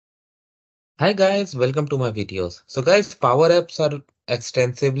Hi guys, welcome to my videos. So guys, Power Apps are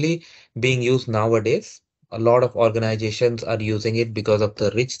extensively being used nowadays. A lot of organizations are using it because of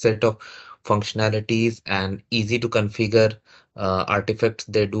the rich set of functionalities and easy to configure artifacts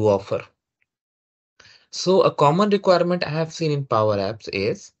they do offer. So a common requirement I have seen in Power Apps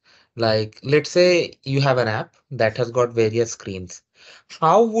is like, let's say you have an app that has got various screens.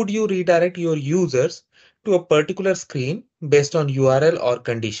 How would you redirect your users to a particular screen based on URL or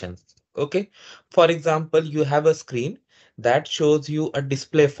conditions? Okay. For example, you have a screen that shows you a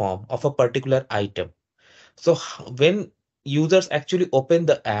display form of a particular item. So when users actually open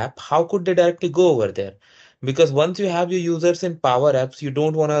the app, how could they directly go over there? Because once you have your users in Power Apps, you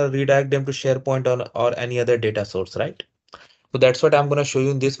don't want to redirect them to SharePoint or any other data source, right? So that's what I'm going to show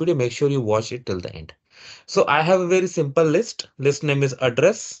you in this video. Make sure you watch it till the end. So I have a very simple list. List name is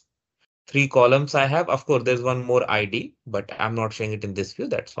address. Three columns I have. Of course, there's one more ID, but I'm not showing it in this view.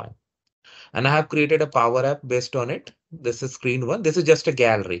 That's fine. And I have created a Power App based on it. This is screen one. This is just a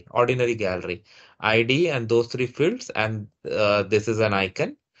gallery, ordinary gallery. ID and those three fields, and this is an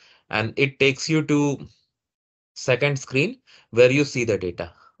icon. And it takes you to second screen where you see the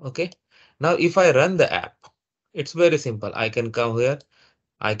data. Okay. Now, if I run the app, it's very simple. I can come here.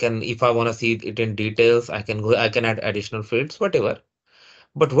 I can, if I want to see it in details, I can go, I can add additional fields, whatever.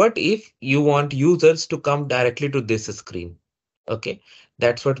 But what if you want users to come directly to this screen? Okay,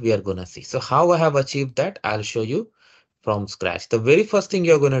 that's what we are gonna see. So how I have achieved that, I'll show you from scratch. The very first thing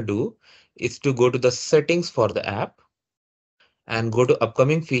you're gonna do is to go to the settings for the app and go to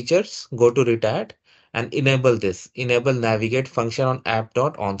upcoming features, go to retired and enable this, enable navigate function on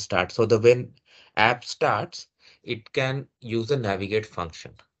app.onStart. So the when app starts, it can use the navigate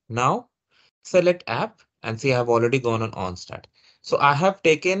function. Now select app and see I've already gone on onStart. So I have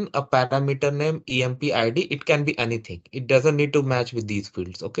taken a parameter name EMP ID. It can be anything. It doesn't need to match with these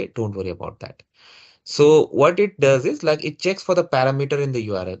fields. Okay, don't worry about that. So what it does is like it checks for the parameter in the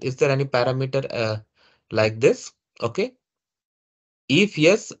URL. Is there any parameter like this? Okay. If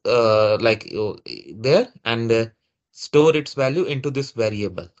yes, there and store its value into this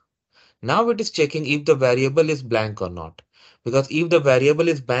variable. Now it is checking if the variable is blank or not. Because if the variable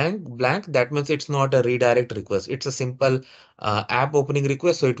is blank, that means it's not a redirect request. It's a simple app opening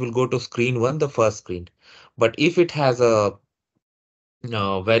request. So it will go to screen one, the first screen. But if it has a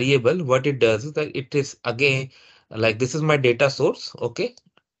variable, what it does is that it is again, like this is my data source. Okay.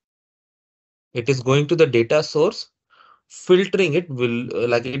 It is going to the data source, filtering it will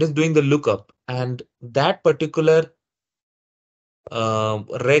like it is doing the lookup and that particular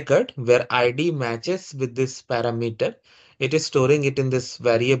record where ID matches with this parameter, it is storing it in this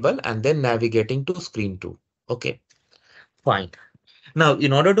variable and then navigating to screen 2. Okay, fine. Now,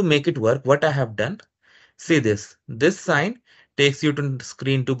 in order to make it work, what I have done, see this. This sign takes you to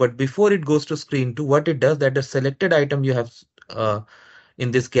screen 2, but before it goes to screen 2, what it does that the selected item you have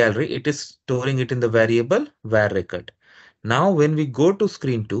in this gallery, it is storing it in the variable var record. Now, when we go to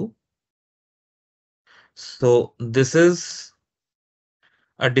screen 2, so this is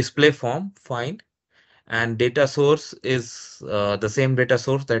a display form, fine. And data source is the same data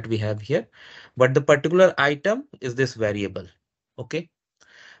source that we have here, but the particular item is this variable. Okay,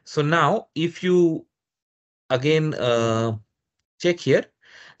 so now if you again check here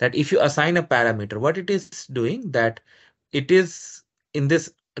that if you assign a parameter, what it is doing that it is in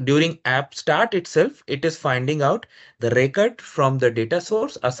this during app start itself, it is finding out the record from the data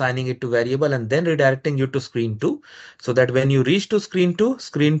source, assigning it to variable and then redirecting you to screen 2 so that when you reach to screen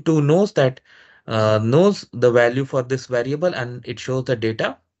 2 knows that knows the value for this variable and it shows the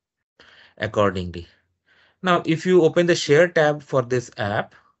data accordingly. Now, if you open the share tab for this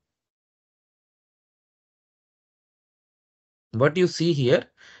app, what you see here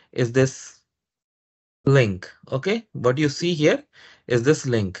is this link. Okay, what you see here is this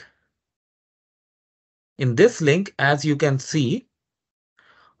link. In this link, as you can see,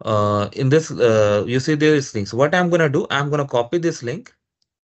 in this, you see there is links. What I'm going to do, I'm going to copy this link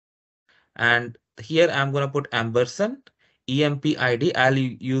and here I'm going to put ampersand EMP ID. I'll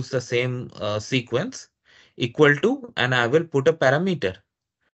use the same sequence equal to, and I will put a parameter.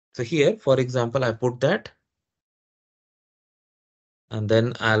 So here, for example, I put that and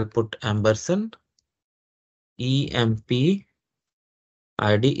then I'll put ampersand EMP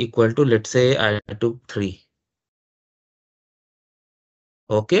ID equal to, let's say I took 3.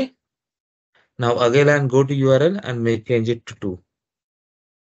 Okay. Now again, I'll go to URL and make change it to 2.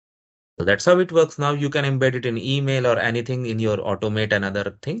 So that's how it works. Now you can embed it in email or anything in your automate and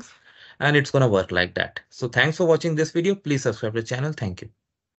other things, and it's going to work like that. So thanks for watching this video. Please subscribe to the channel. Thank you.